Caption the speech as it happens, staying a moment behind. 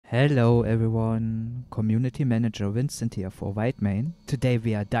Hello everyone, Community Manager Vincenst here for Whitemane. Today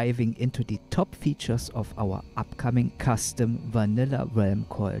we are diving into the top features of our upcoming custom vanilla realm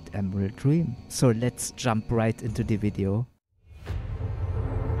called Emerald Dream. So let's jump right into the video.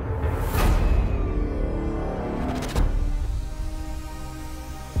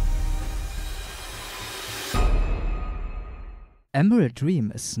 Emerald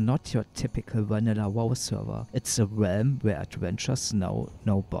Dream is not your typical vanilla WoW server. It's a realm where adventures know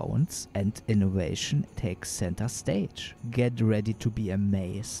no bounds and innovation takes center stage. Get ready to be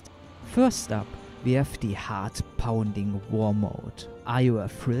amazed. First up, we have the heart-pounding War Mode. Are you a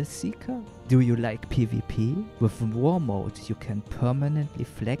thrill seeker? Do you like PvP? With War Mode you can permanently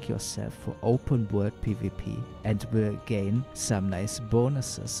flag yourself for open world PvP and will gain some nice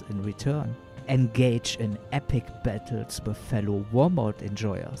bonuses in return. Engage in epic battles with fellow War Mode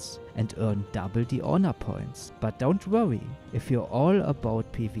enjoyers and earn double the honor points. But don't worry, if you're all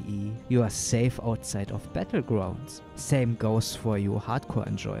about PvE, you are safe outside of battlegrounds. Same goes for you hardcore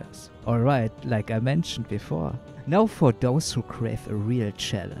enjoyers. Alright, like I mentioned before. Now for those who crave a real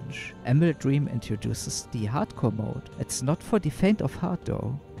challenge. Emerald Dream introduces the hardcore mode. It's not for the faint of heart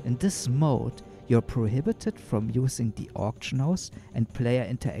though. In this mode, you're prohibited from using the auction house and player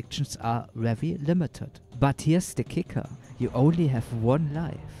interactions are very limited. But here's the kicker, you only have one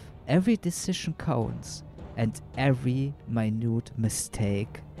life. Every decision counts and every minute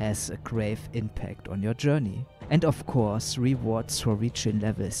mistake has a grave impact on your journey. And of course, rewards for reaching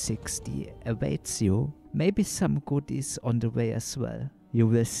level 60 awaits you. Maybe some goodies on the way as well. You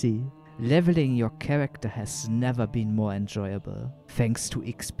will see. Leveling your character has never been more enjoyable. Thanks to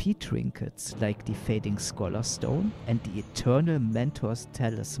XP trinkets like the Fading Scholar Stone and the Eternal Mentor's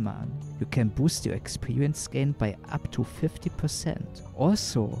Talisman, you can boost your experience gain by up to 50%.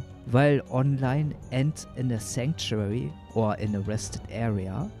 Also, while online and in a sanctuary or in a rested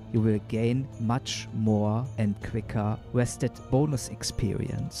area, you will gain much more and quicker rested bonus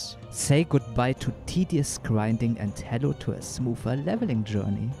experience. Say goodbye to tedious grinding and hello to a smoother leveling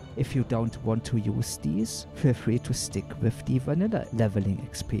journey. If you don't want to use these, feel free to stick with the vanilla leveling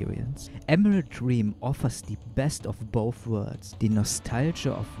experience. Emerald Dream offers the best of both worlds, the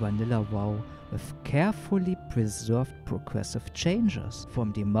nostalgia of vanilla WoW with carefully preserved progressive changes.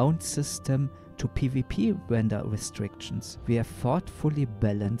 From the mount system to PvP render restrictions, we have thoughtfully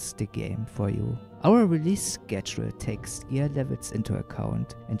balanced the game for you. Our release schedule takes gear levels into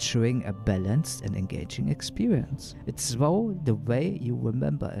account, ensuring a balanced and engaging experience. It's WoW the way you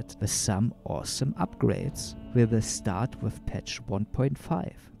remember it, with some awesome upgrades. We will start with patch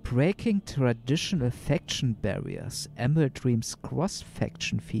 1.5. Breaking traditional faction barriers, Emerald Dream's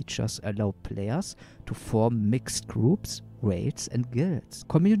cross-faction features allow players to form mixed groups, raids and guilds.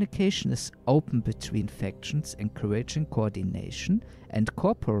 Communication is open between factions, encouraging coordination and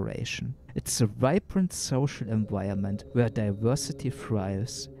cooperation. It's a vibrant social environment where diversity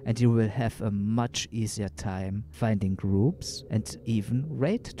thrives, and you will have a much easier time finding groups and even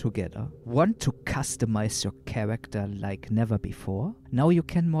raid together. Want to customize your character like never before? Now you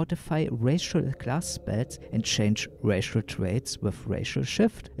can modify racial class spells and change racial traits with racial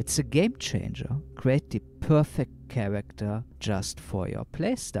shift. It's a game changer. Create the perfect character just for your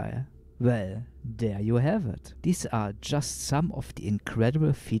playstyle. Well, there you have it. These are just some of the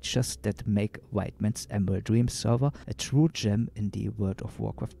incredible features that make Whitemane's Emerald Dream server a true gem in the World of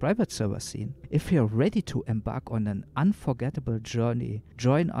Warcraft private server scene. If you're ready to embark on an unforgettable journey,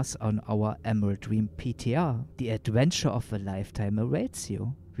 join us on our Emerald Dream PTR. The adventure of a lifetime awaits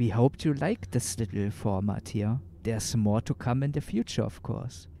you. We hope you like this little format here. There's more to come in the future, of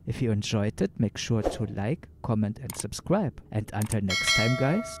course. If you enjoyed it, make sure to like, comment and subscribe. And until next time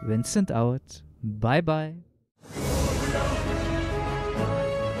guys, Vincenst out. Bye bye.